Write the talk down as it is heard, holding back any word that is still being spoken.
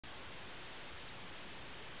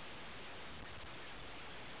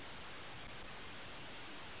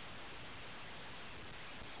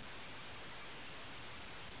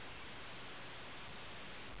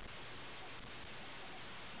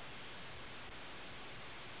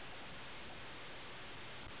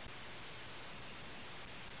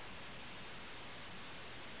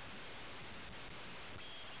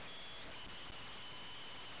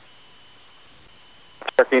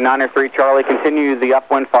Cherokee 903 Charlie, continue the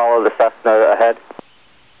upwind, follow the Cessna ahead.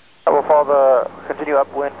 I will follow continue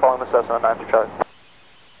upwind, following the Cessna 903 Charlie.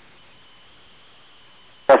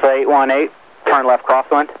 Cessna 818, turn left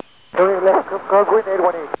crosswind. Turn left crosswind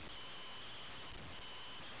 818.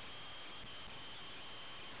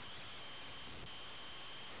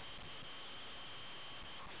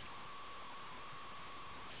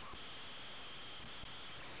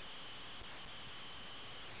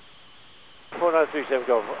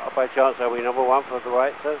 Golf. By chance, are we number one for the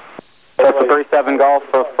right, sir? Cessna 37 Golf,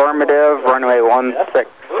 affirmative, runway 16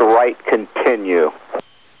 right, continue.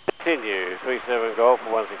 Continue, 37 Golf,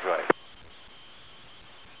 16 right.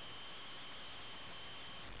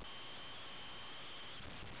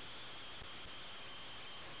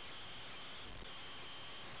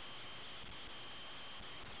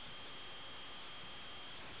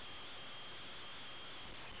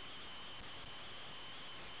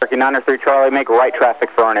 Cherokee 903 Charlie, make right traffic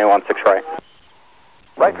for RNA 16 right.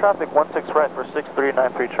 Right traffic 16 right for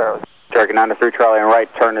 6393 Charlie. Cherokee 903 Charlie, and right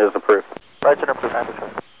turn is approved. Right turn approved, 93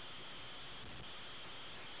 Charlie.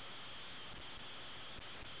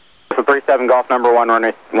 So 37 Golf, number 1,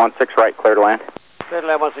 runway 16 right, clear to land. Clear to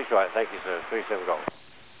land 16 right, thank you, sir. 37 Golf.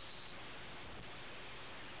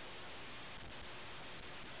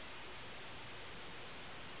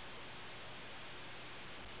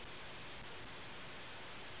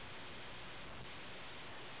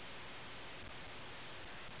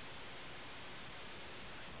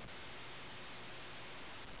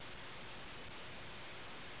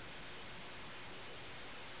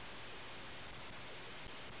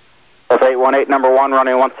 That's 818, number 1,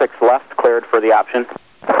 runway 16 left, cleared for the option.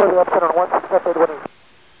 For the option on 16 left, 818.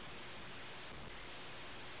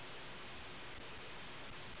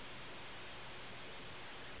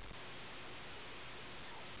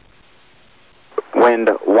 Wind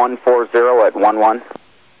 140 at 11.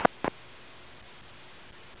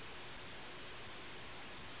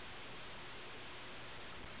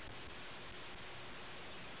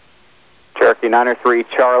 Cherokee 903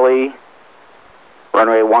 Charlie,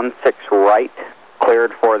 runway 16 right,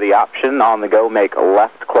 cleared for the option. On the go, make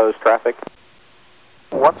left, close traffic.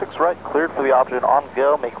 16 right, cleared for the option. On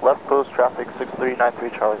go, make left, close traffic,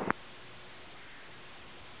 6393 Charlie.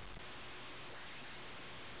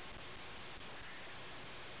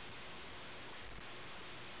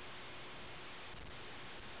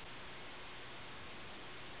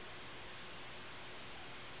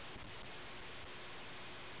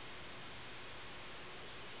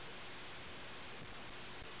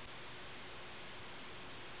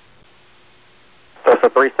 So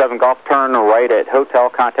 37 Golf, turn right at hotel,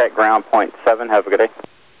 contact ground point 7. Have a good day.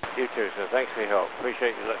 You too, sir. Thanks for your help.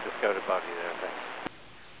 Appreciate you letting us go to Buggy there. Thanks.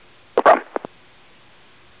 No problem.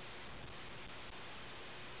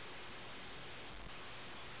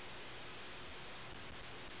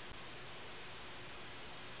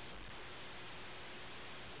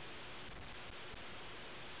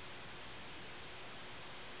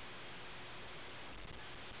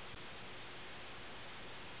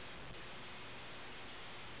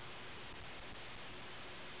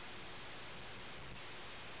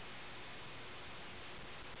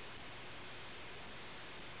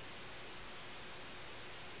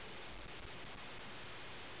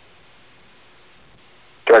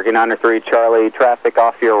 Cherokee 903 Charlie, traffic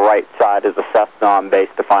off your right side is a Cessna on base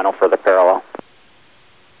to final for the parallel.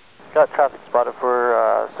 Got traffic spotted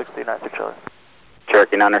for 6393 Charlie.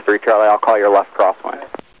 Cherokee 903 Charlie, I'll call your left crosswind.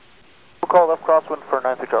 We'll call left crosswind for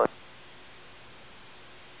 93 Charlie.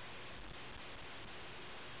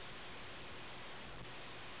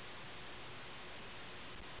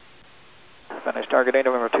 Finish target date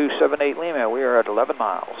November 278 Lima. We are at 11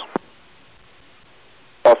 miles.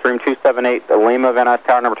 Gulfstream 278 Lima, Van Nuys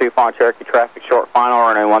Tower number 2, following Cherokee traffic, short final,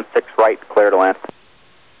 runway 16 right, clear to land.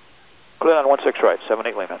 Clear on 16 right,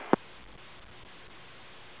 78 Lima.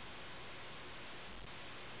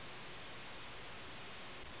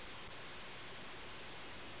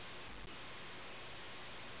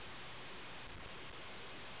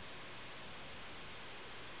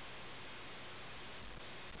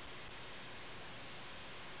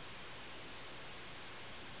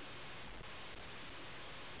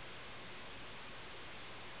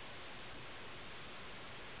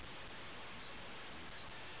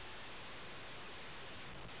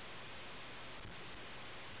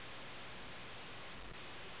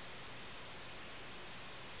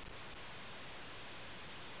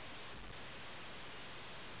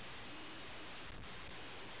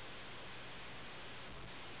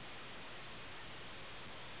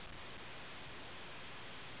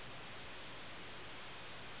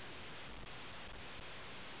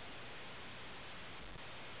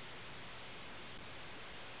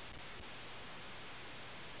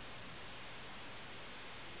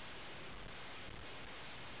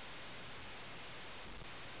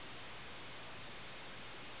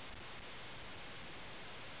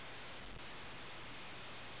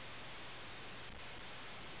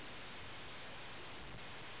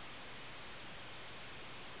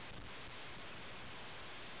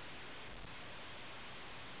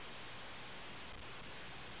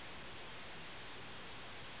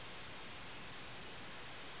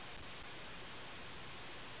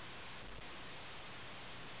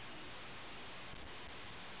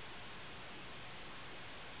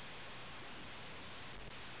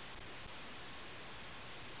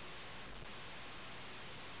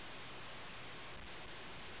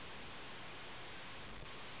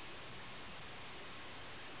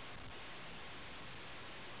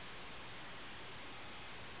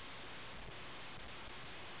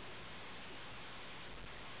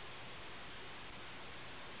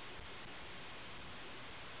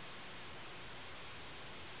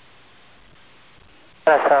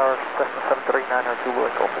 Fast Tower, Cessna 739er Zulu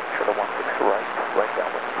Echo, make sure to 16 right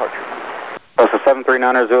downwind departure. Cessna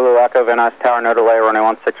 739er Zulu Echo, Van Nuys Tower, no delay,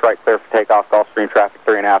 runway 16 right, clear for takeoff, Gulfstream traffic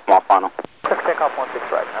 3.5 mile final. Clear for takeoff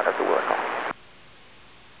 16 right, Niner Zulu Echo.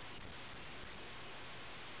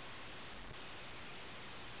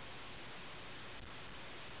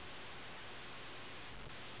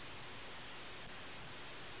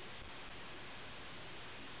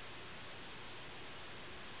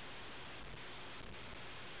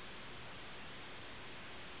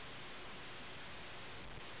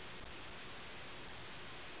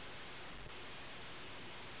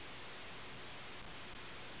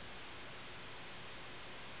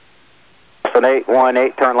 An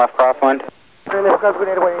 818, turn left crosswind. Turn left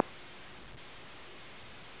crosswind 818.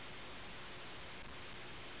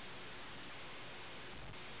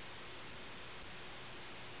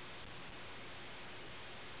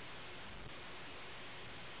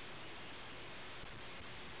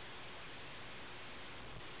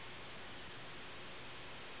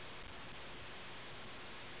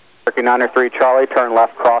 Turkey 903 Charlie, turn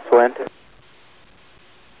left crosswind.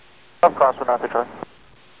 Left crosswind 93 Charlie.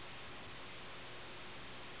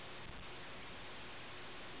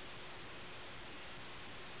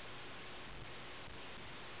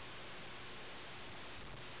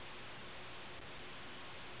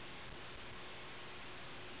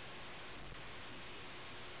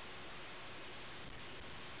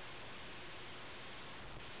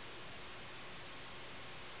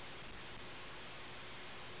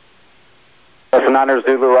 Cessna 9er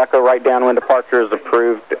Zulu Echo, right downwind departure is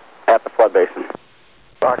approved at the flood basin.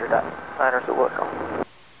 Roger that. Niner Zulu Echo.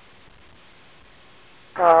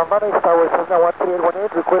 My name is Tower Cessna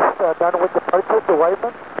 13818. Request downwind departure to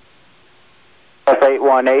Whiteman.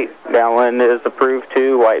 S818, downwind is approved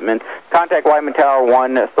to Whiteman. Contact Whiteman Tower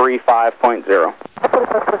 135.0. 45%.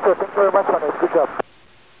 Thank you very much, my name. Good job.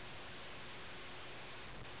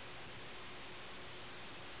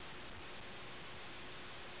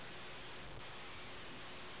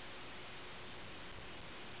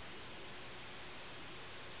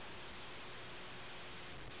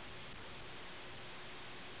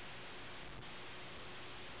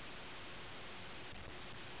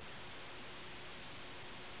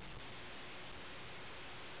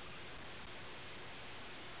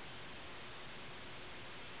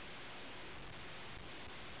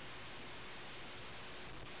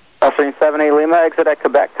 Gulfstream 78 Lima, exit at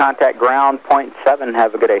Quebec, contact ground .7.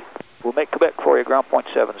 Have a good day. We'll make Quebec for you, ground point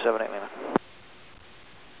 778 Lima.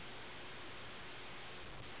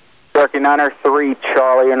 Turkey 903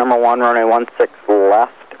 Charlie, your number 1, runway 16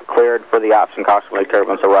 left, cleared for the option, caution wave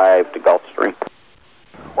turbulence arrived to Gulfstream.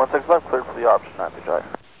 16 left, cleared for the option, 93 Charlie.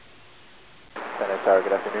 Van Nuys Tower,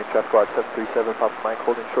 good afternoon. Traffic Squad 737, Papa Mike,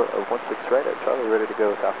 holding short of 16 right at Charlie, ready to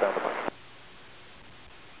go southbound departure.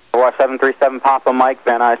 737 Papa Mike,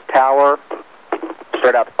 Van Nuys Tower,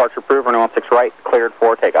 straight out departure approved, runway 16 right, cleared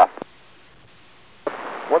for takeoff.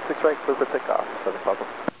 16 right, clear for takeoff, 7 Papa.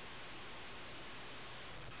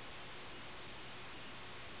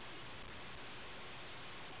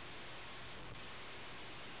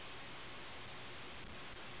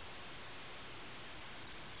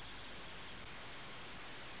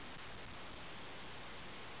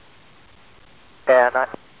 And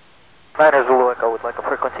Niner Zulu Echo would like a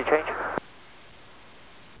frequency change.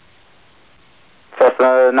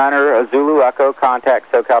 Cessna 9er Zulu Echo,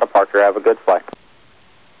 contact SoCal departure. Have a good flight.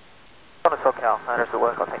 On to SoCal, Niner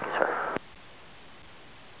Zulu Echo, thank you, sir.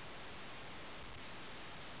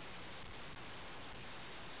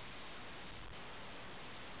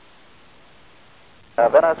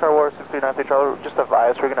 Van Nuys Tower, 6393 Charlie, just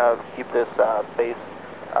advise we're going to keep this base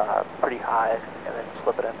pretty high and then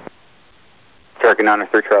slip it in. Turkey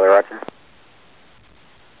 903 Charlie, roger.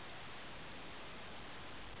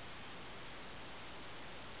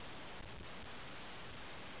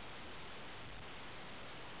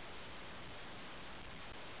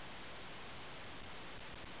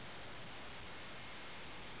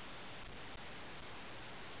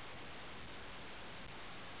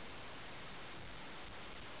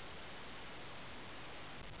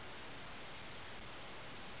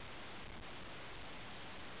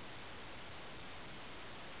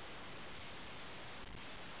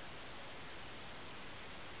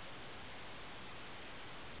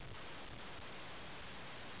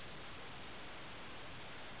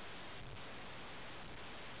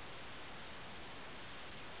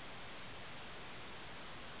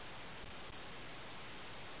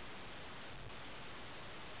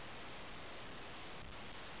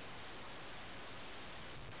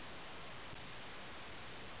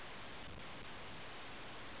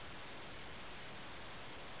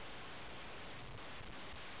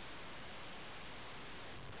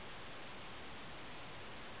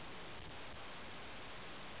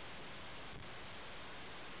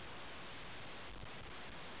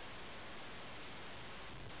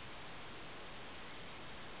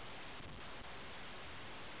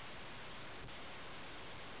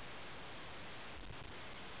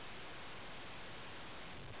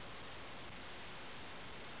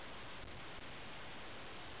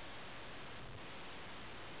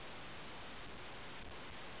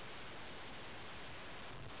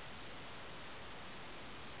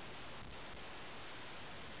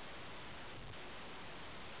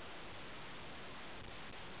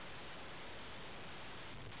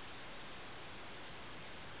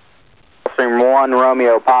 1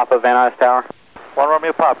 Romeo Papa, Van Nuys Tower. 1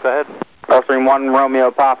 Romeo Pop, go ahead. Gulfstream 1 Romeo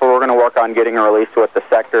Papa, we're going to work on getting a release with the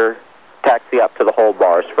sector. Taxi up to the hold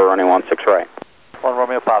bars for runway 16 right. 1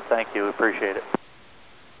 Romeo Pop, thank you, appreciate it.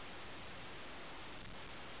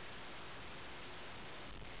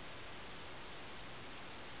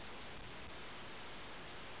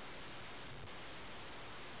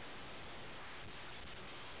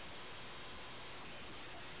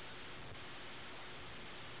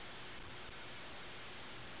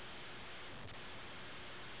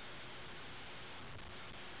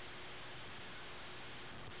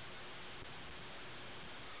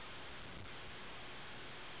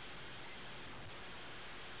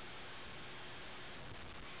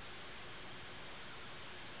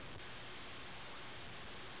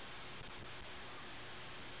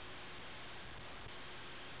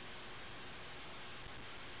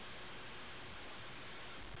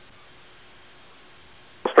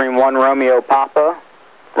 Gulfstream 1 Romeo Papa,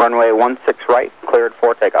 runway 16 right, cleared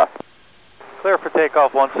for takeoff. Clear for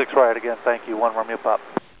takeoff, 16 right again, thank you, 1 Romeo Pop.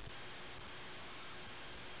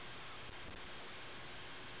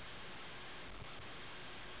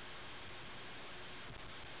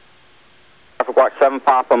 Traffic Watch 7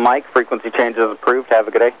 Papa Mike, frequency changes approved, have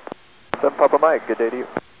a good day. 7 Papa Mike, good day to you.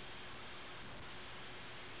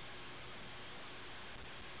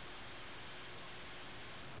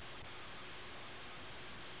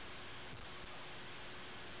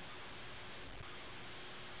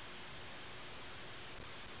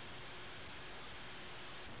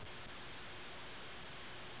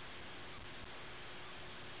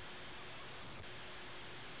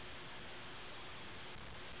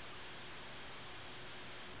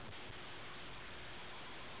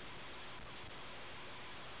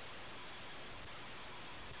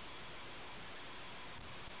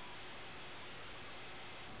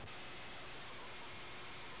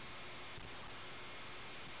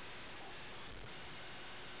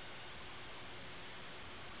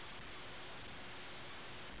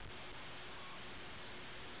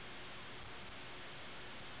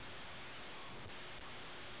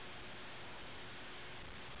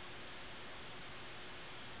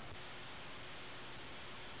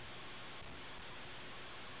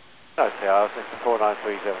 Okay, I'll take the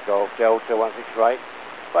 4937 Golf, Delta 16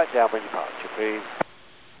 right down when departure, please.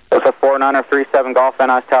 Delta 4937 Golf, Van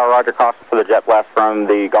Nuys Tower, roger, caution for the jet blast from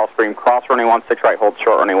the Gulfstream cross, running 16 right, hold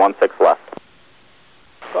short, running 16 left.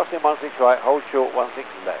 Crossing 16 right, hold short, 16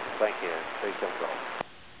 left, thank you, 37 Golf.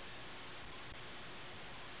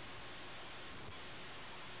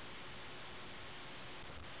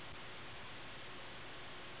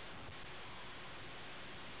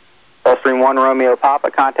 Gulfstream 1 Romeo Papa,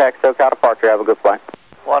 contact SoCal departure, have a good flight.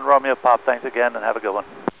 1 Romeo Pop, thanks again, and have a good one.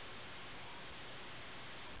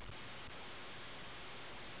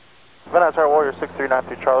 Van Nuys Tower, Warrior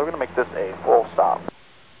 6393 Charlie, we're going to make this a full stop.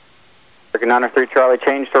 903 Charlie,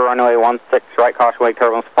 change to runway 16 right, caution wake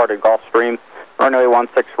turbulence departed Gulfstream, runway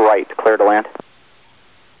 16 right, clear to land.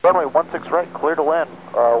 Runway 16 right, clear to land,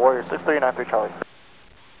 Warrior 6393 Charlie.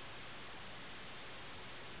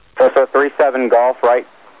 So 37 Golf, right,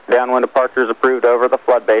 downwind departures approved over the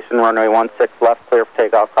flood basin, runway 16 left, clear for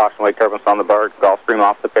takeoff, caution wake turbulence on the bird, Gulfstream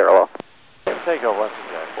off the parallel. Takeoff 16 left,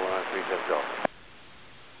 4937 Golf.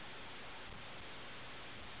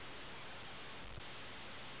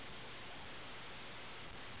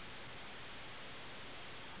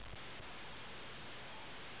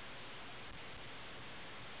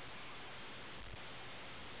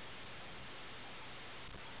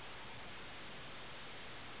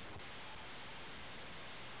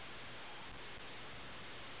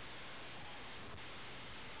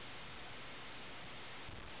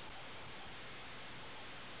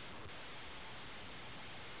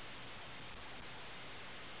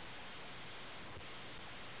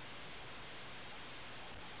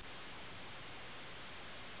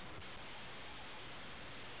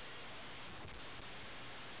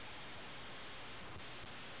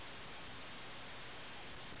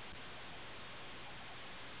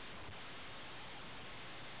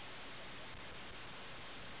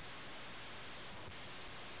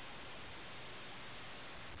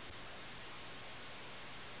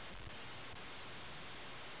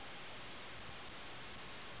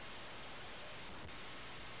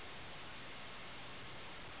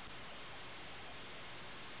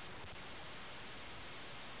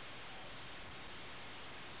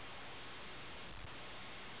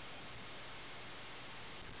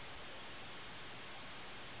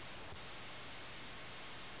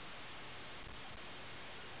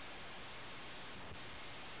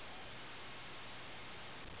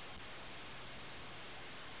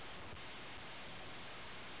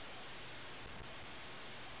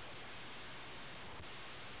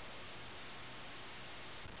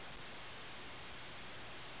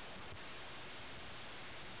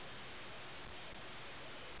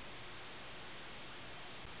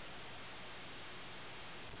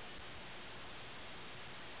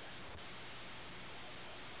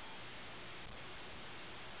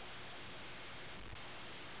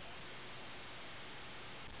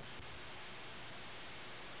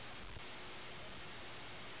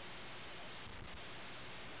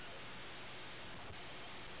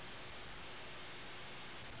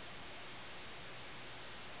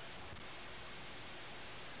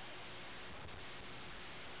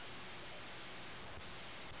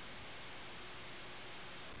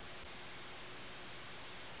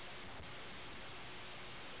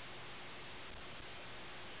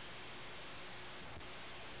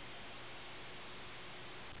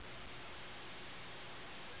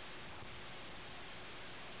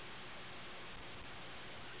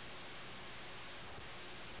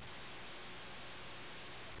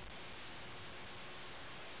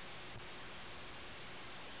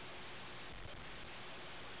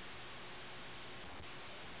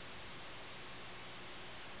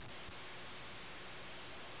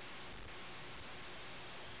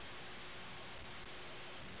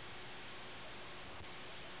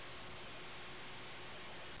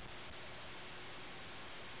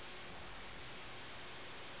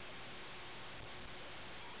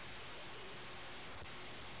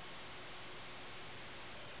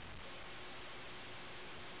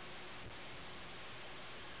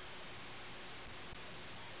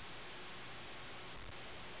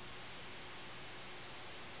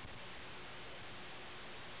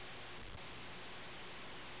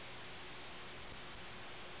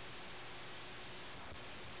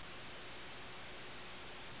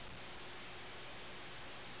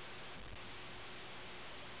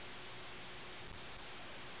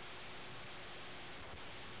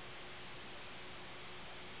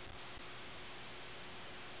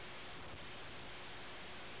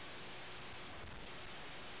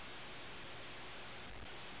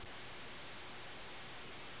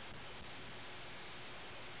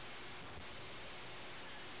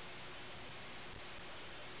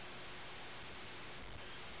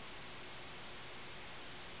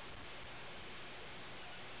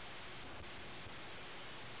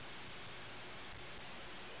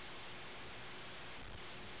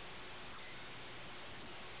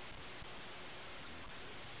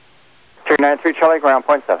 93 Charlie, ground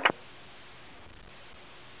point 7.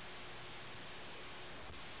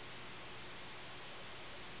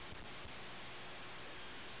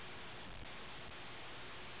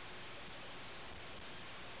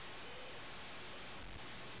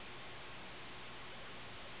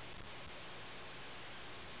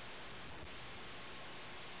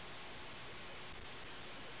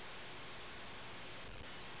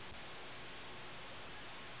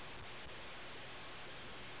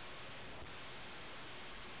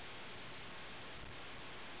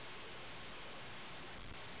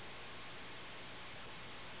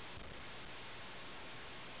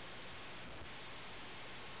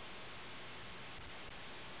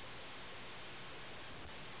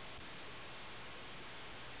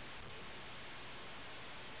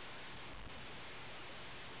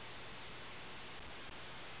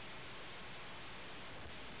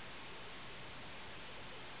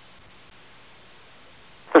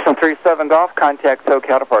 System 37 Golf, contact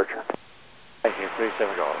SoCal departure. Thank you,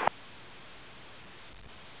 37 Golf.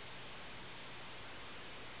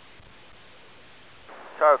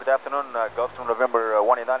 Charlie, good afternoon. Golf to November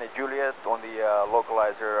 189 Juliet on the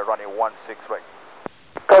localizer running 16 right.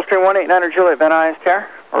 Gulfstream 189 Juliet, Van Nuys Tower,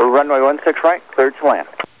 or runway 16 right, cleared to land.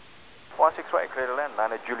 16 right, clear to land,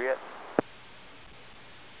 9 Juliet.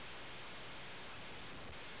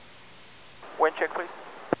 Wind check, please.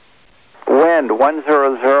 Wind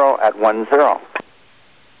 100 at 10.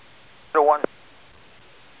 01.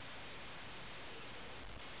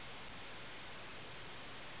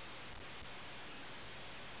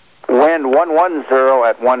 Wind 110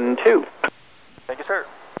 at 12. Thank you, sir.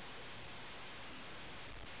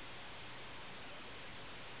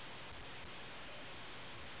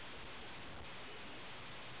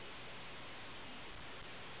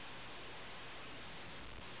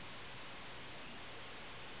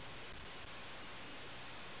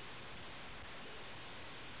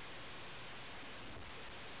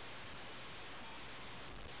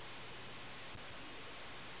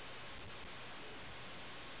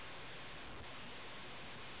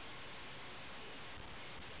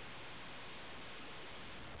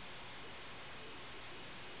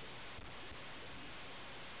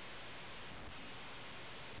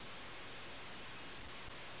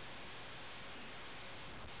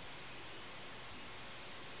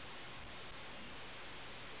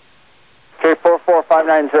 Okay,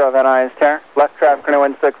 44590 Van Nuys Tower. Left traffic runway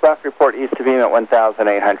 16 left, report east of beam at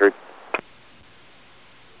 1800.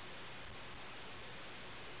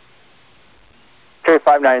 Okay,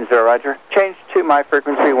 590, roger. Change to my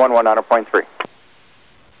frequency 119.3.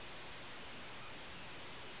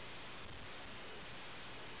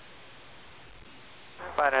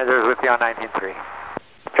 With you on 19.3.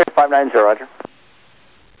 Okay, 590, roger.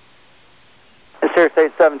 Sirius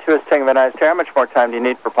 872 is taking Van Nuys Tower. How much more time do you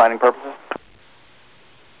need for planning purposes?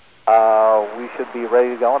 We should be ready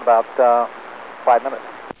to go in about 5 minutes.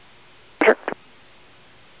 Sure.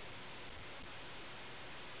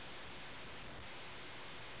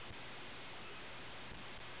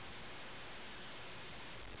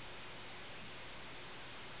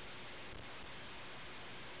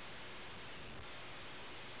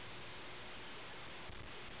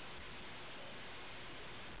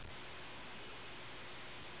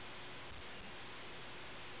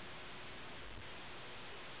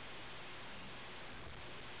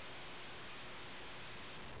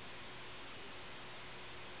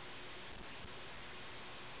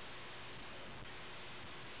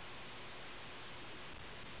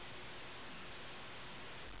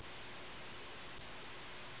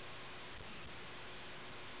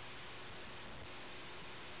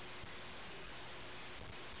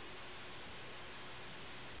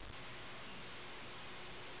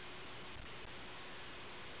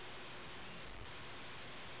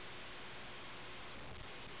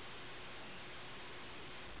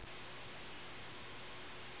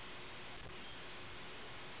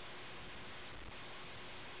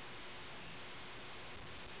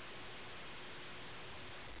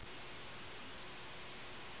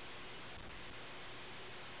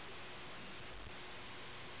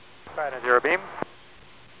 Zero beam.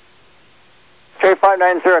 Okay,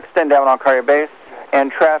 590, extend down on Carrier Base,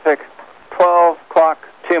 and traffic 12 o'clock,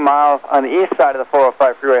 2 miles on the east side of the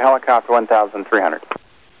 405 freeway, helicopter 1300.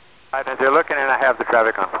 They're looking and I have the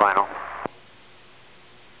traffic on final.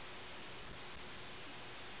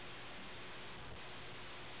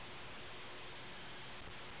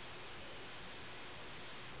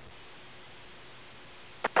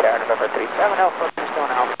 November 37 Alpha,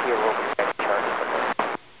 Keystone Alpha, here, over Charlie.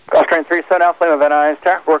 Gulfstream 37 Alpha, Lima, Van Nuys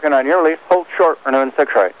Tower, working on your leaf, hold short, renewing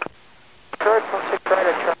 6 right. Short, 6 right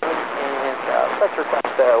at Charlie, and Let's request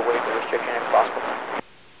waive the restriction if possible.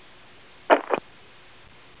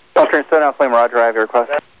 Gulfstream 7 Alpha Lima, roger, I have your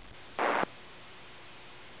request.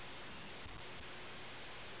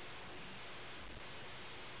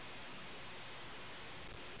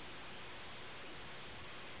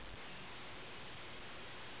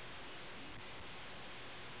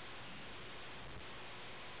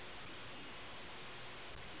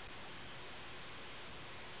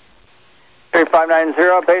 Three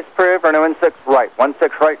 590, base approved, runway 16 right. 16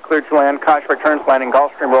 right, cleared to land, caution returns, landing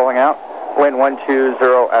Gulfstream, rolling out. Wind 120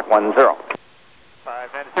 at 10.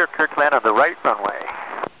 590, cleared to land on the right runway.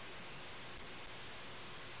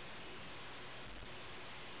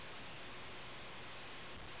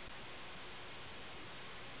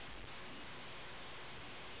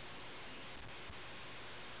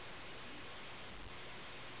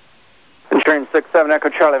 Ensuring 67 Echo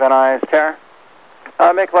Charlie, Van Nuys, Terra.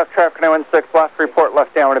 Make left traffic, runway 16, left report,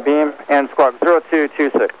 left downward to beam, and squawk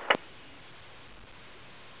 0226.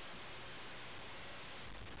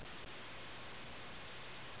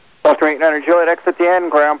 Gulfstream 800 Juliet, exit the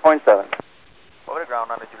end, ground point 7. Over to ground,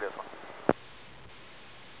 900 Juliet 1.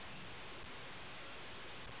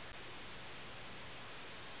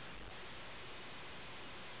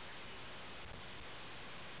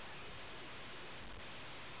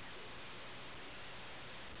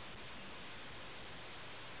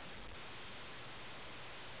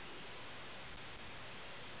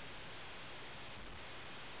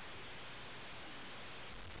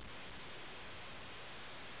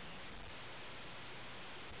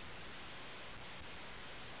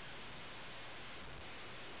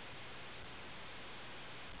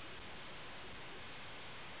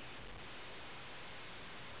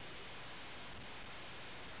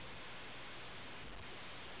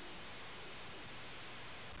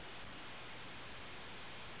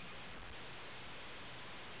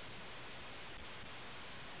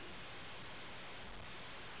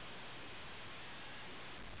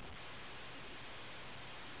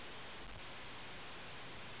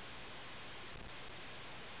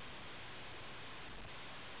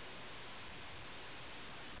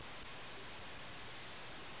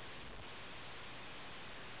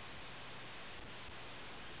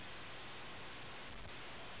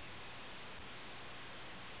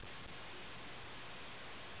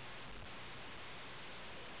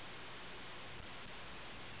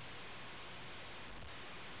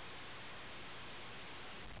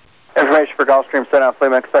 Information for Gulfstream 7 Alpha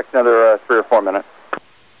Lima, expect another 3 or 4 minutes.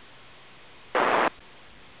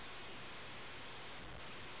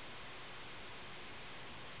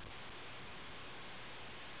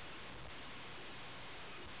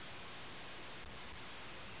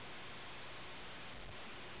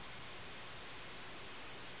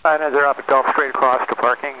 They're up at Gulf, straight across to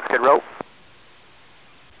parking, skid row.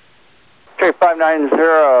 Straight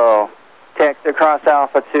 590, taxi across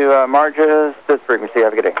Alpha to Marges, this frequency,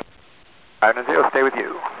 have a good day. 590, stay with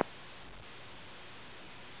you.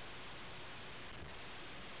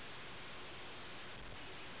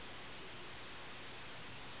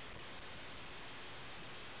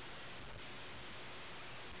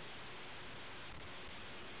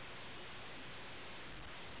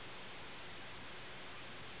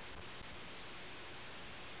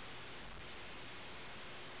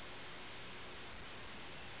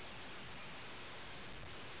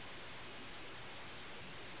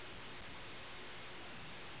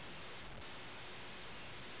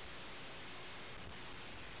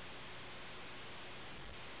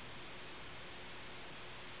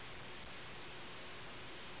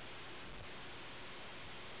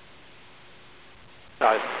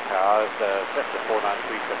 Nice cars, sector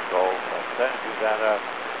 4937 Golf, Susanna,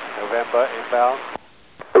 November, inbound.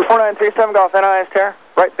 4937 Golf, Van Nuys, Terra.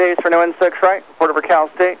 Right base for Nuys 6 right, report over Cal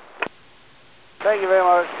State. Thank you very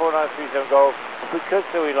much, 4937 Golf. Because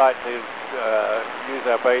we'd like to use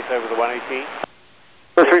our base over the 118.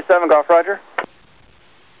 37 Golf, roger.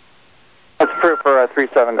 That's approved for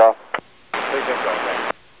 37 Golf. 37 Golf, thank you.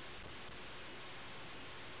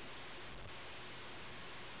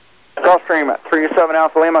 Gulfstream 37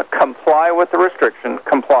 Alpha Lima, comply with the restriction.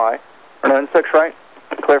 Comply. Runway 6 right,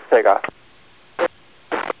 clear for takeoff.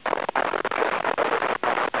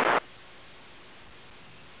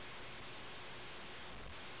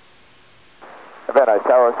 Van Nuys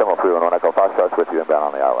Tower, 731, Echo Foxtrot with you inbound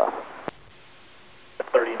on the ILS.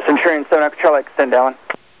 Centurion 7 Echo Charlie, extend down.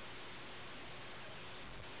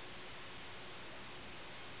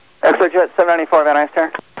 Exojet 794 Van Nuys,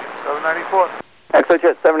 Terra. 794.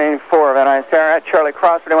 Exojet 784 Van Nuys, Terra. At Charlie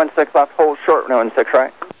Cross, runway 16 left, hold short, runway 16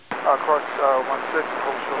 right. Cross 16,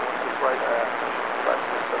 hold short, 16 right,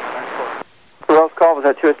 794. Who else called?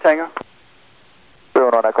 Was that 2S Tango?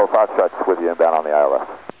 311 Echo Foxtrot's with you inbound on the ILS.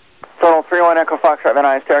 Total 31 Echo Foxtrot, Van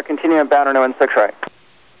Nuys Tower, continue inbound on 016 right.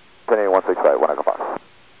 10-816 right, 1 Echo Fox.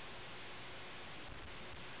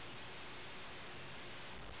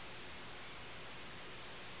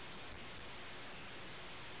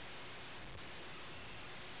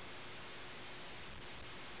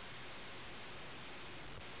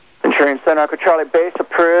 Centurion 7 Echo Charlie base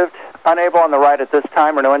approved. Unable on the right at this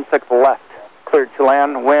time, or 016 left. Cleared to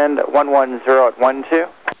land, wind 110 at 12.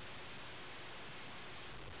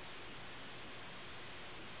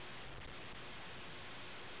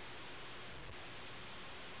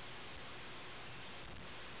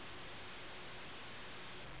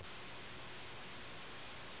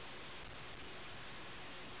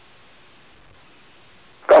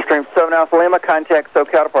 Gulfstream 7 Alpha Lima, contact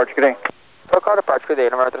SoCal departure, good day. SoCal departure, good day,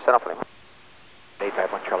 November 37 Alpha Lima.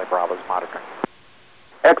 851 Charlie Bravo is monitoring.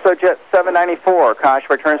 Exojet 794, caution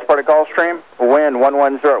for transport at Gulfstream, wind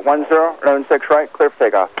 110 at 10, 16 right, clear for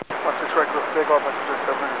takeoff. 16 right, clear for takeoff, Exojet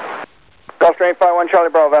 794. Gulfstream 851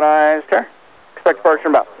 Charlie Bravo, Van Nuys Tower. Expect departure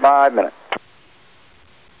in about 5 minutes.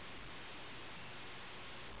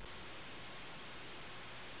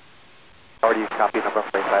 Already copy number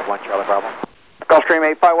 851 Charlie Bravo. Gulfstream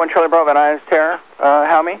 851 Charlie Bravo, Van Nuys Tower.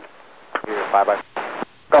 How many? You're 5 by.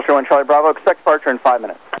 Gulfstream 1 Charlie Bravo, expect departure in 5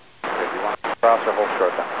 minutes. If you want to cross or hold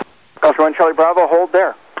short down. Gulfstream 1 Charlie Bravo, hold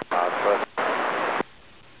there. Good.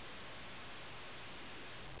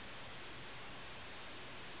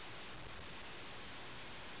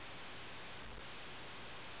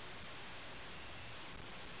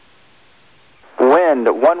 Wind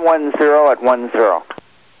 110 at 10.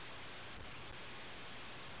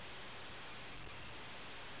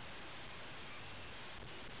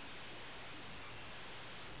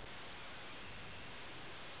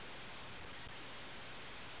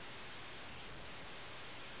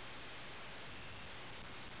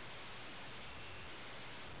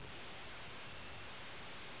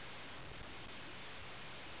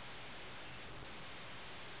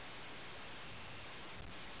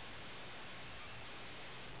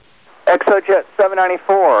 Exojet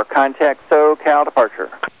 794, contact SoCal departure.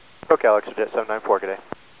 SoCal, Exojet 794, good day.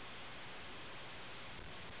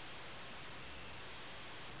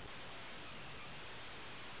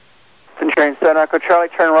 Centurion 7 Echo Charlie,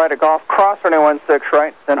 turn right at Golf, cross runway 16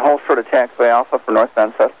 right, then hold short of taxiway Alpha for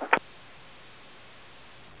northbound Cessna.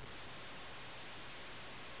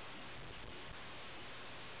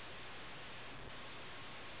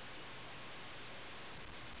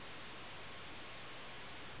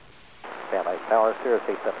 Stand by, Tower, Sirius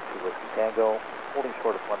 872 Whiskey Tango, holding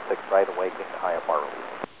short of 16 right, awakening to high FR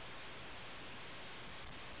release.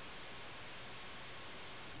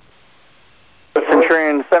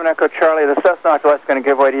 Centurion 7 Echo Charlie, the Cessna Oculus is going to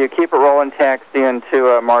give way to you. Keep it rolling, taxi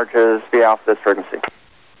into Marges via Alpha this frequency.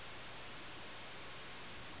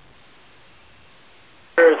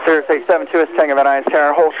 Sirius 872 is Tango Van Nuys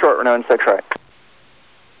Tower, hold short, Renault 16 right.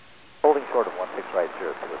 Holding short of 16 right,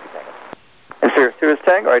 Sirius 2 Whiskey Tango. And Sirius 2 is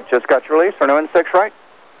Tango, all right, just got your release, Renault 16 right.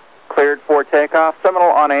 Cleared for takeoff,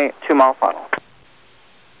 Seminole on a 2-mile final.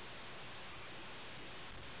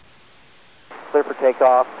 Clear for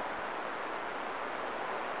takeoff.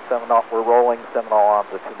 Seminole, we're rolling Seminole on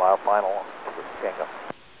the 2-mile final to Whiskey Tango.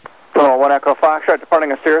 Seminole 1 Echo Foxtrot,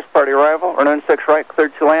 departing a Sirius party arrival, Renault 16 right,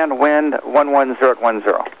 cleared to land, wind 110 at 10.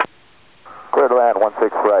 Clear to land, 16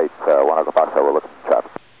 right, 1 Echo Foxtrot, we're looking for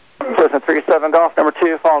traffic. Cessna 37 Golf, number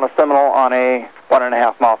 2, following a Seminole on a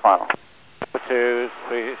 1.5-mile final. 2,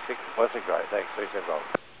 3, 6, 16 right, thanks, 37 Golf.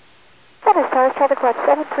 Center Star, traffic watch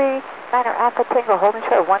 739er Alpha Tango, holding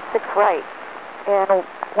short of 16 right, and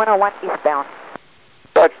 101 eastbound.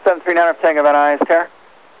 Dodge 739 Tango Van Nuys Tower.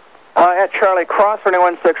 At Charlie, cross for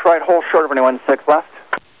 16 right, hold short of 16 left.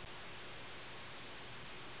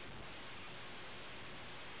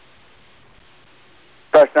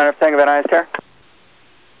 Dodge 9 Tango Van Nuys Tower.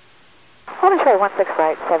 Holding short of 16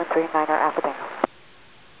 right, 739er Alpha Tango.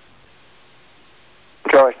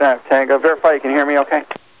 Charlie 9 Tango, verify you can hear me okay?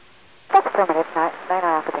 That's affirmative, 9er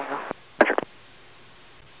Alpha Tango.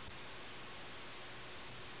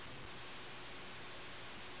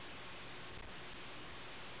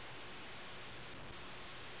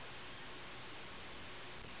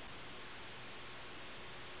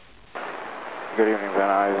 Good evening, Van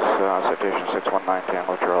Nuys, citation 619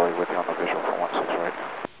 Tango Charlie with you on the visual for 16 right.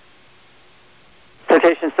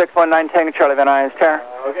 Citation 619 Tango Charlie Van Nuys Tower.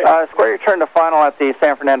 Square your turn to final at the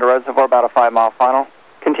San Fernando Reservoir, about a 5-mile final.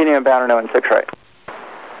 Continue inbound or 16 right.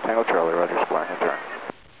 Tango Charlie, Roger, square your turn.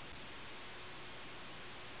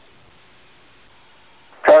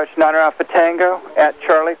 Charlie 9 Alpha Tango at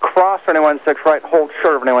Charlie, cross or 16 right, hold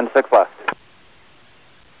short of 16 left.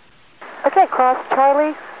 Okay, cross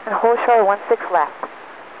Charlie and hold short 16 left.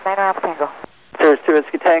 9 Alpha Tango. Cirrus 2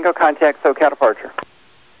 Whiskey Tango, contact SoCal departure.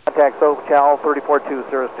 Contact SoCal 34-2,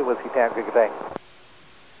 Cirrus 2 Whiskey Tango, good day.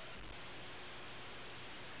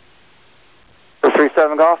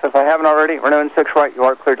 37 Golf, if I haven't already, Renault 6 right, you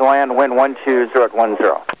are cleared to land, wind 120 at 10.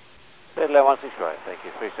 Cleared land 16 right, thank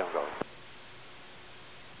you, 37 Golf.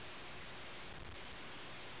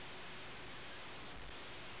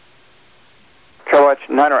 Charlie Watch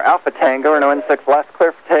 9 Alpha Tango, Renault 6 left,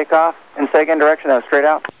 clear for takeoff, and say again direction, that was straight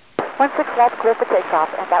out. 16 left, clear for takeoff,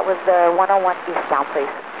 and that was the 101 eastbound, please.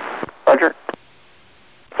 Roger.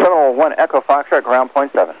 701 Echo Foxtrot, ground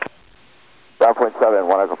point 7. Ground point 7,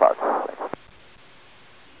 1 Echo Fox.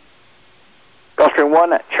 Gulfstream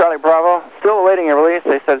 1, Charlie Bravo, still awaiting your release.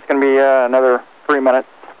 They said it's going to be another 3 minutes.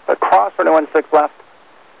 But cross Renault 6 left,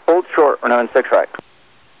 hold short Renault 6 right.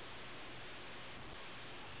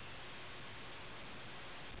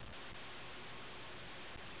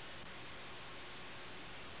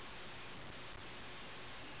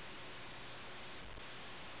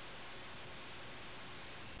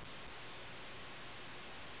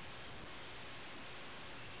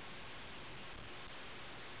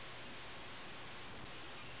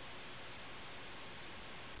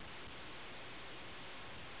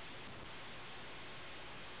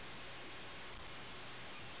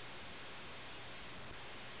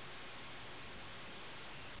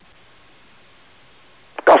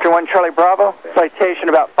 Gulfstream 1, Charlie Bravo, citation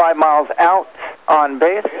about 5 miles out on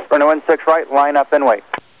base, Renault 6 right, line up and wait.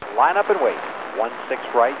 Line up and wait.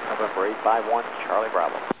 16 right, November 851, Charlie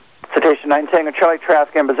Bravo. Citation 9 Tango Charlie,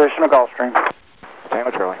 traffic in position of Gulfstream.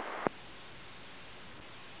 Tango Charlie.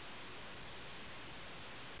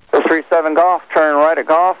 37 Golf, turn right at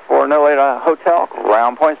Golf for no later hotel,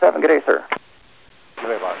 ground point 7. Good day, sir.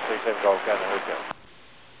 Very much, 37 Golf, got the hotel.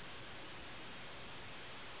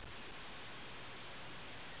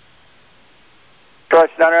 Charlie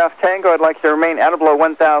 9 Alpha Tango, I'd like you to remain out of below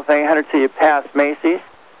 1,800 till you pass Macy's,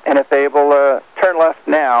 and if able, turn left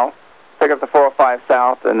now, pick up the 405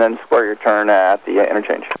 south, and then square your turn at the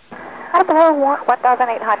interchange. Out of below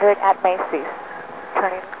 1,800 at Macy's,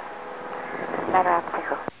 turning 9 Alpha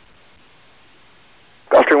Tango.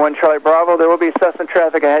 Gulfstream 1 Charlie Bravo, there will be Cessna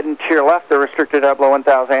traffic ahead and to your left. They're restricted out below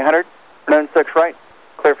 1,800. Renault 6 right,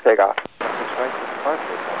 clear for takeoff. 6 right, departure,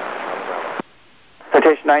 Charlie Bravo.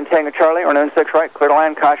 Citation 9 Tango Charlie, Renault 6 right, clear to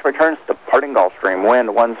land, caution returns, departing Gulfstream,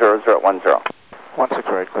 wind 100 at 10.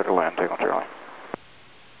 16 right, clear to land, Tango Charlie.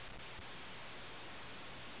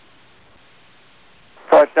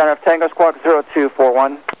 Charlie 9 Alpha Tango, squawk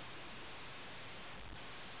 0241.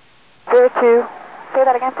 02, say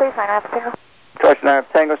that again, please, 9 Alpha Tango. Charlie 9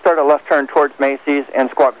 Alpha Tango, start a left turn towards Macy's and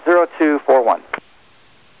squawk 0241.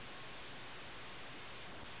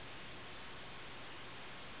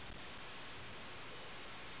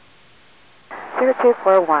 Zero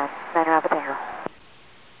 0241, 9 Alpha Tango.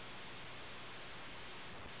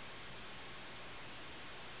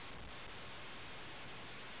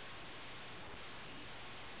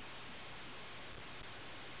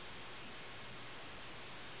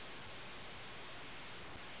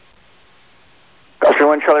 Gulfstream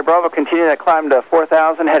 1 Charlie Bravo, continue that climb to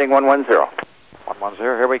 4,000, heading 110. 110,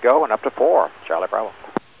 here we go, and up to 4, Charlie Bravo.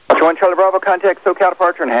 Gulfstream 1 Charlie Bravo, contact SoCal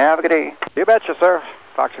departure and have a good day. You betcha, sir.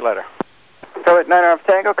 Talk to you later. Charlie 9 Alpha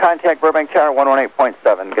Tango, contact Burbank Tower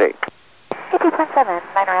 118.7, good day. 82.7,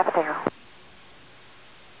 9 Alpha Tango.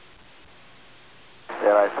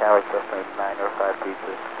 Yeah, Tower Cessna 905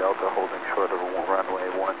 Pizza, Delta holding short of runway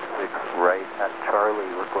 16 right at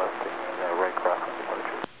Charlie, requesting right crossing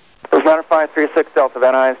departure. There's 9536 Delta,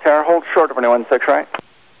 Van Nuys Tower, hold short of Renault 16 right.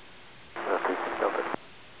 36 Delta.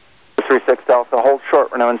 36 Delta, hold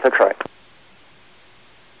short Renault 16 right.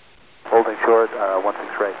 Holding short, 16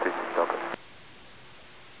 right, 36 Delta.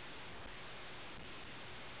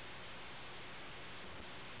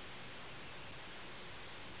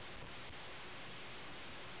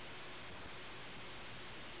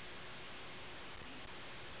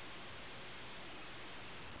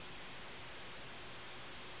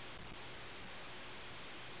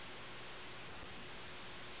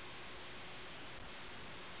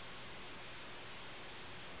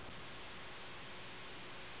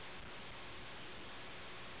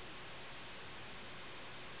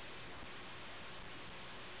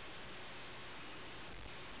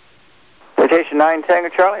 Citation 9 Tango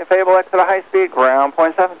Charlie, if able, exit a high speed, ground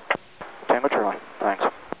point 7. Tango Charlie, thanks.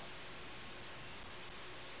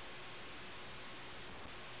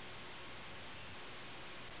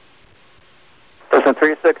 Cessna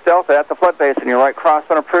 36 Delta at the flood basin, your right cross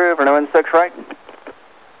unapproved, Renault 6 right,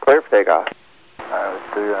 clear for takeoff.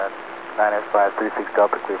 Let's do that. 9S536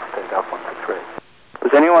 Delta, clear for takeoff, 16 ready.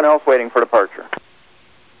 Was anyone else waiting for departure?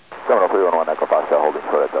 70311 Echo Foxtrot holding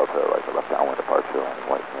short at Delta, right to left downwind departure, landing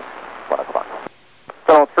white, 1 o'clock.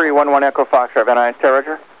 70311 Echo Foxtrot, Van Nuys,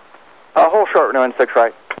 Roger. Hold short, Nuys 6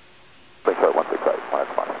 right. Holding short, 16 right, 1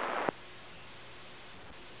 o'clock.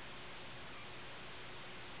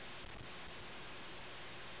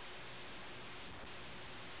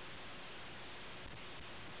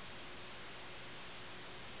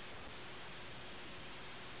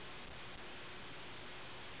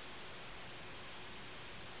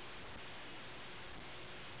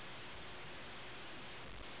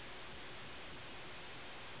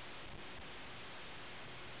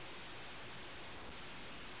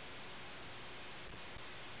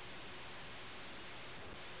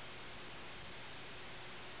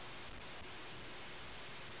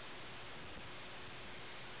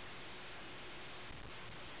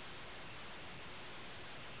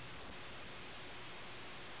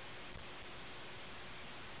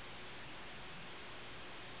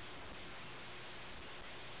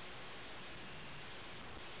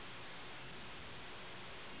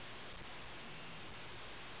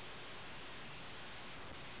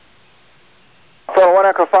 So 1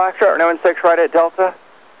 Echo Foxtrot, Nuys 6 right at Delta,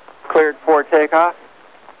 cleared for takeoff,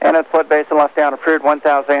 and at flood base and left down approved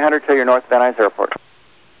 1,800 to your north Van Nuys Airport.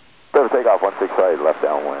 Clear for takeoff, 16 right, left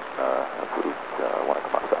downwind, approved, 1 Echo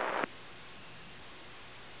Foxtrot.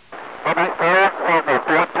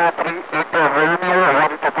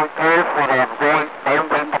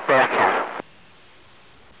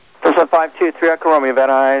 Person 523 Echo Romeo, Van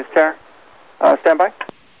Nuys, Terra. Stand by.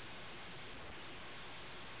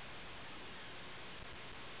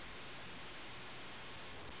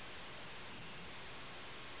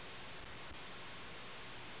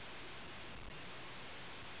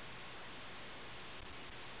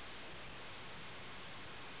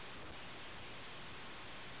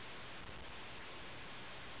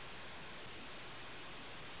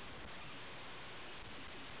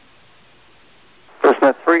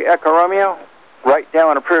 Cessna 3 Echo Romeo, right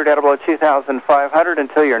down approved at below 2,500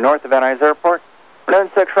 until you're north of Van Nuys Airport.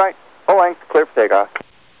 Nuys 6 right, full length, clear for takeoff.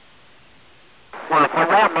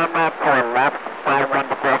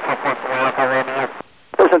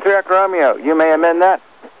 Cessna 3 Echo Romeo, you may amend that.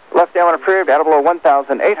 Left down approved at below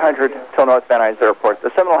 1,800 till north Van Nuys Airport.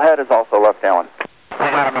 The Seminole head is also left down.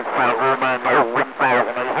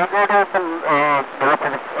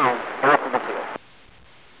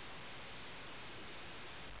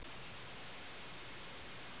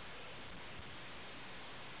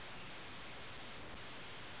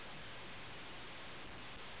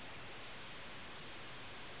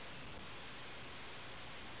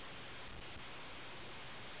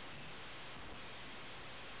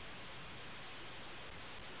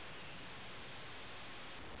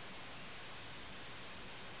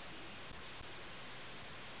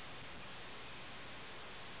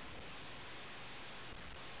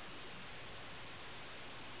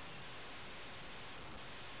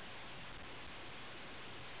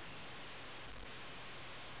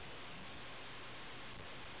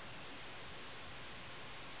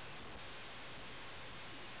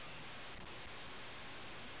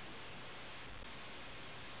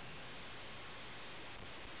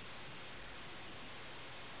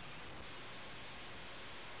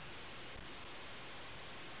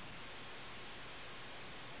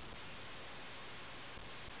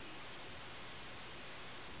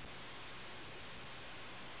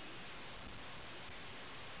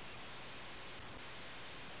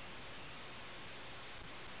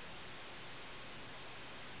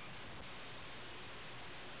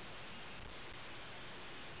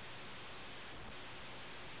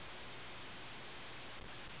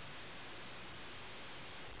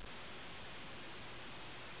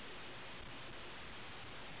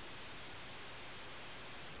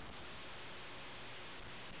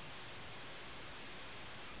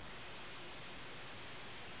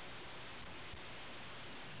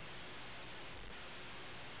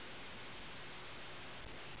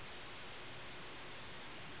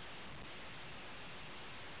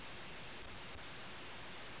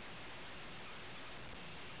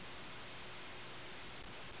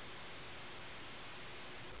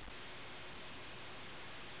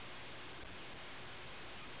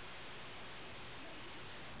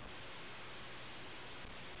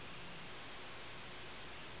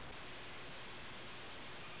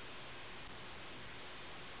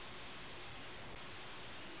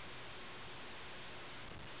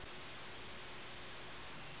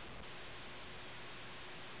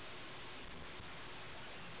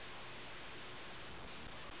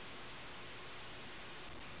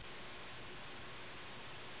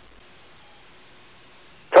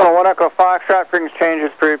 1 Echo Foxtrot, frequency change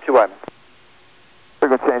is approved to Wyman.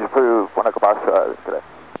 Frequency change approved, 1 Echo Foxtrot today.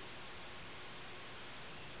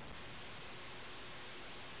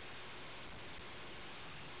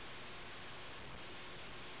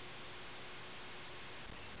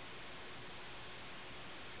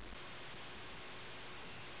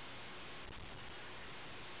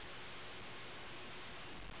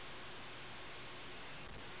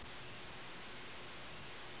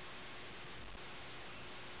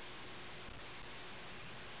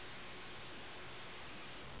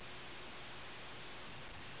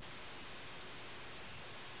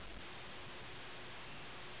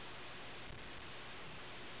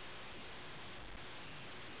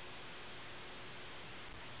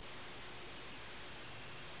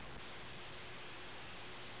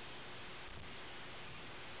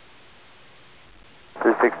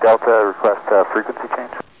 Delta, request frequency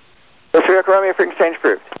change. 3 Echo Romeo, frequency change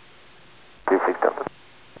approved. 36 Delta.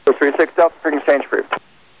 36 Delta, frequency change approved.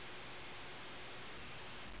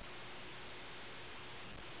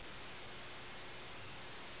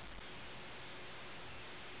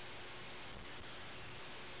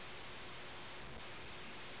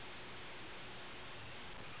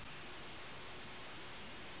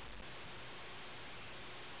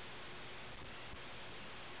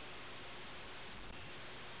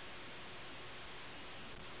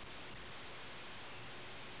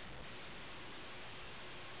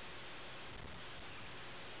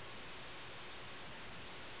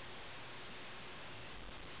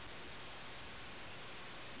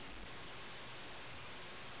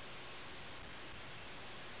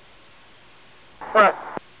 Right.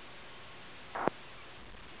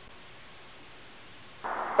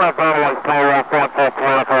 Well, Bravo, Power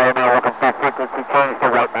 443, now looking for frequency change to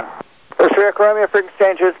Whiteman. 3 Echo Romeo, frequency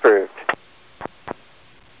change is approved.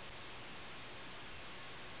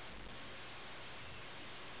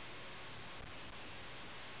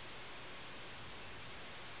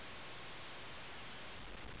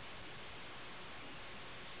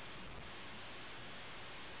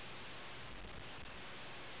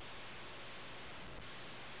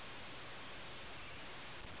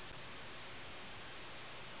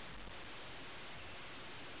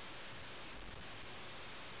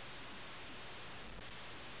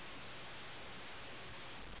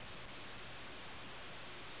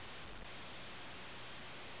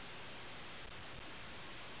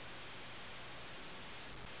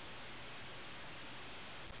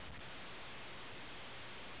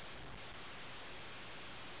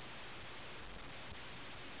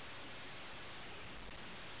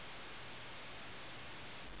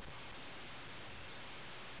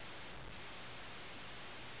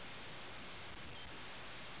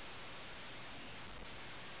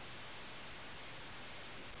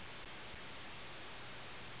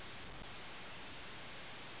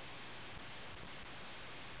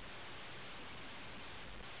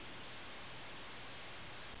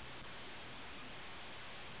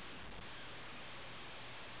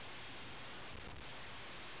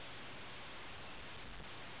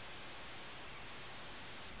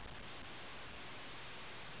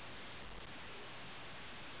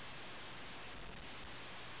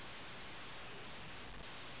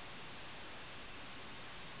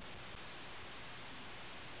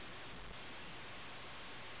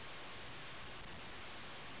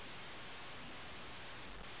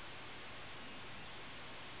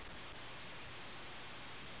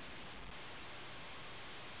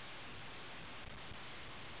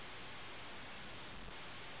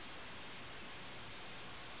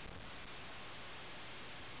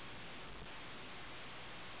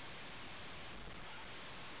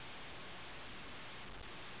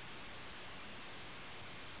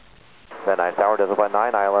 Van Nuys Tower, Desert Flight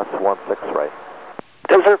 9, ILS 16 right.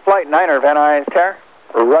 Desert Flight 9er, Van Nuys Tower,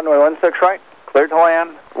 runway 16 right, cleared to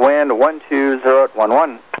land, wind 120 at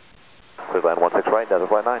 11. Cleared land 16 right, Desert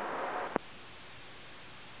Flight 9.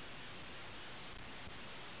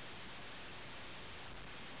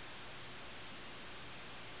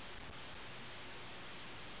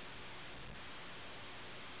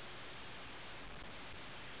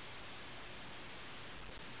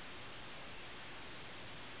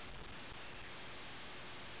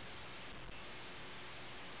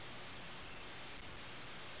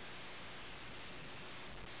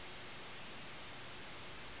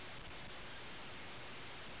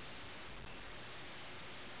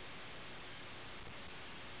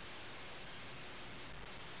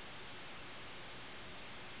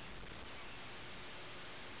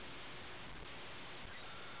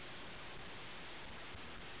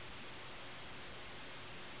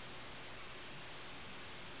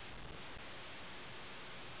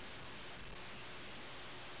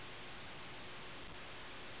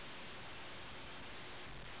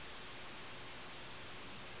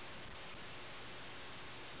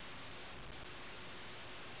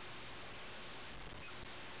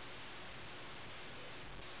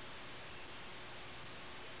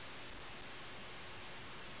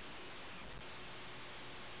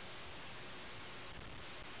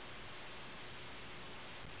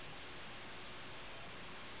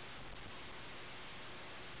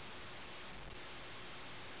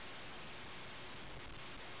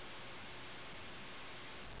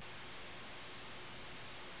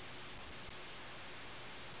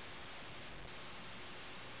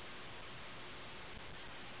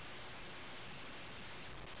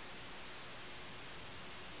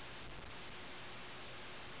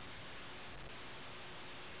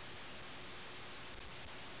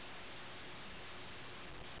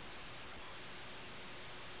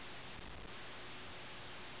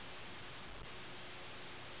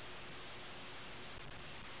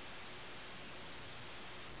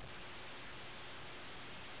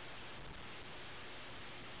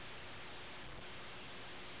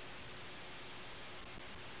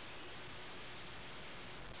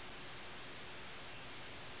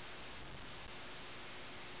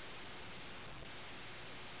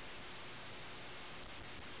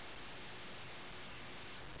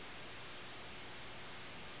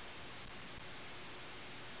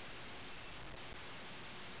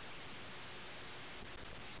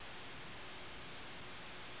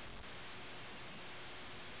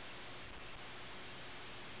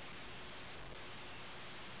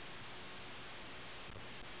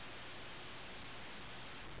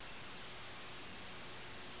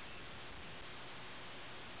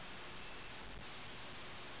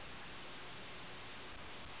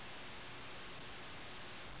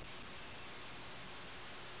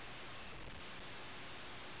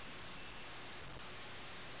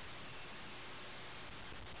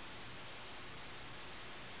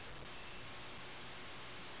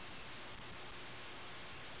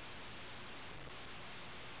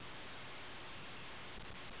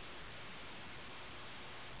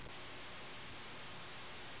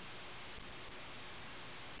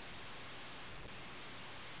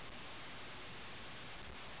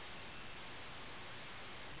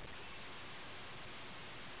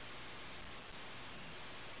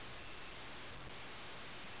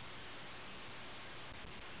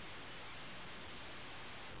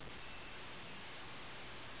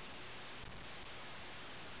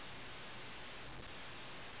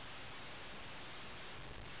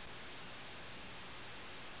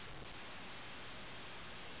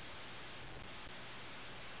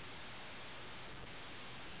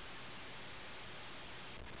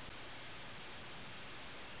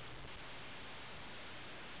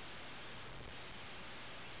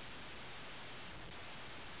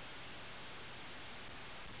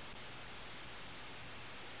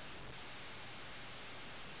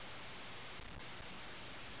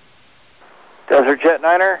 Desert Jet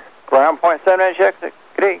Niner, ground point 7 inch exit.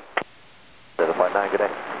 Good day. Desert Flight 9, good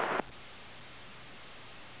day.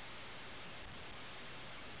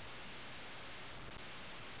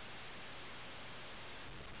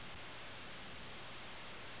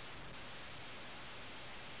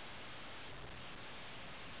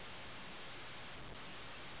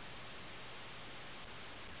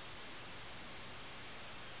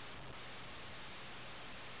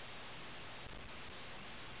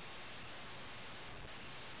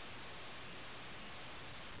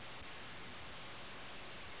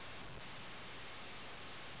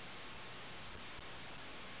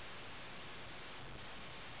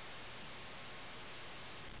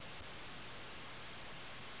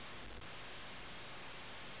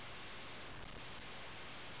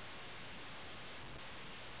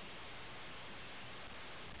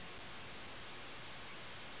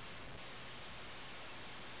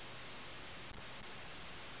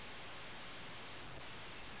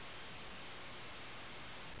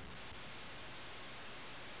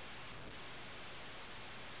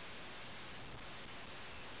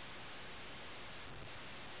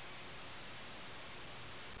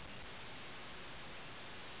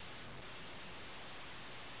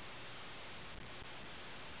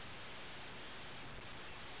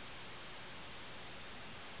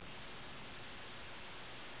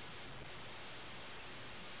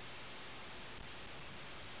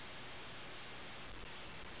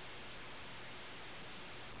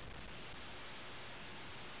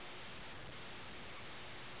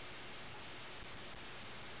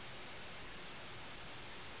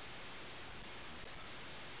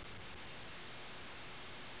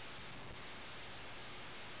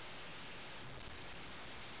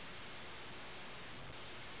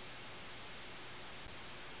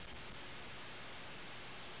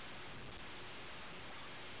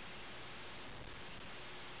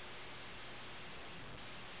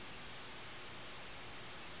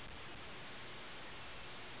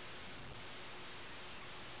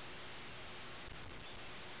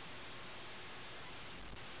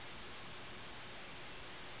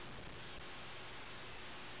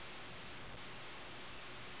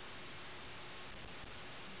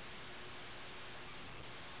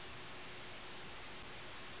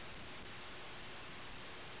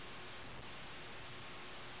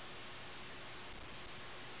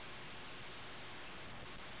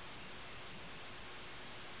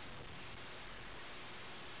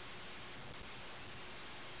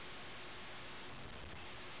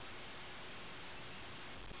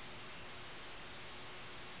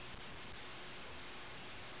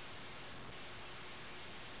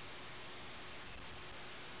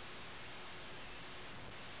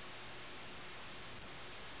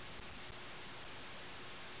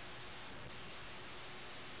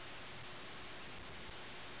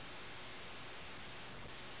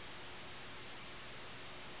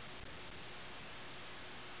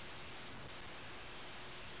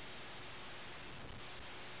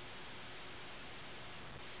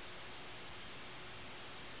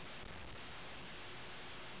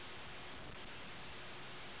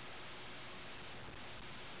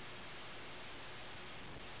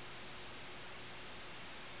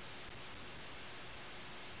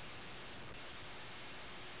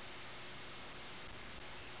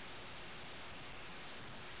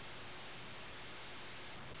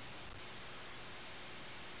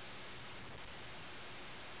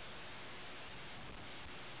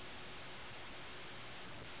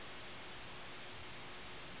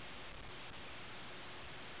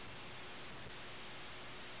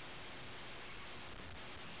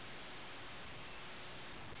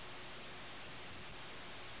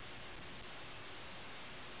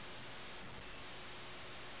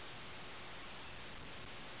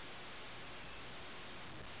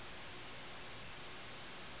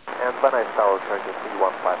 And Flight 9 Tower, turn to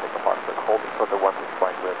 315 Echo Foxtrot, holding short of 16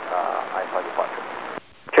 flight with I-5 departure.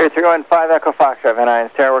 Cherry 315 Echo Foxtrot, Van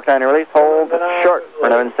Nuys, Tower work 9 release, hold short,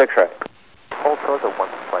 Renault 6 right. Hold short of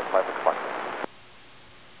 16 flight 5 Echo Foxtrot.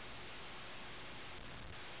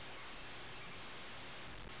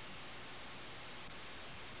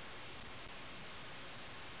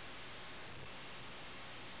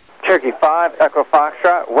 Cherokee 5 Echo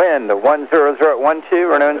Foxtrot, wind 10012,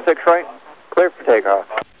 Renault 6 right, clear for takeoff.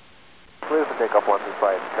 Clear for takeoff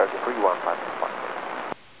 125, Cherokee 315 Echo Foxtrot.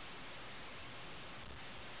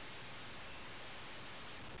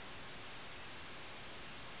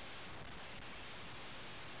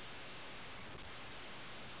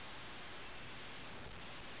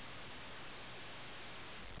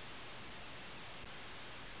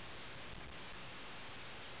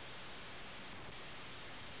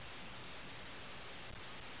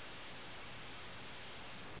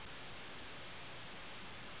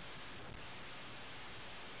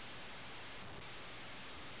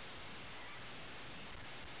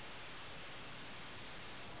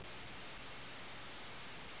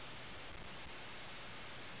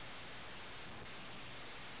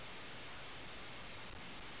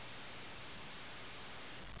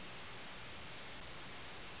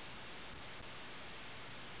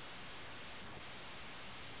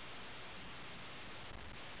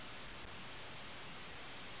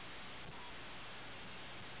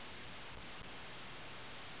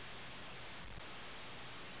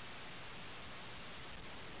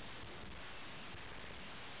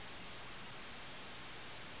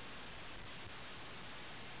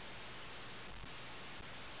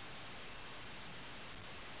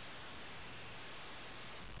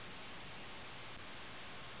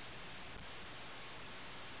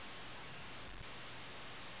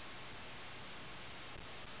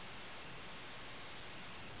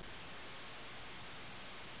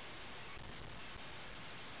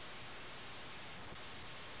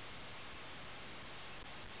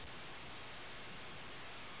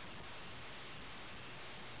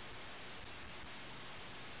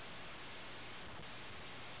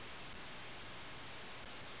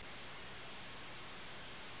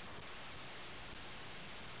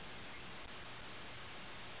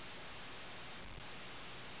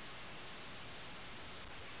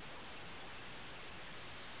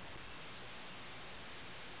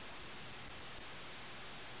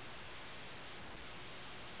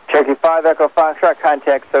 Turkey 5 Echo 5 Foxtrot,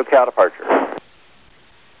 contact SoCal departure.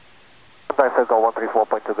 Contact SoCal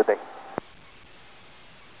 134.2, good day.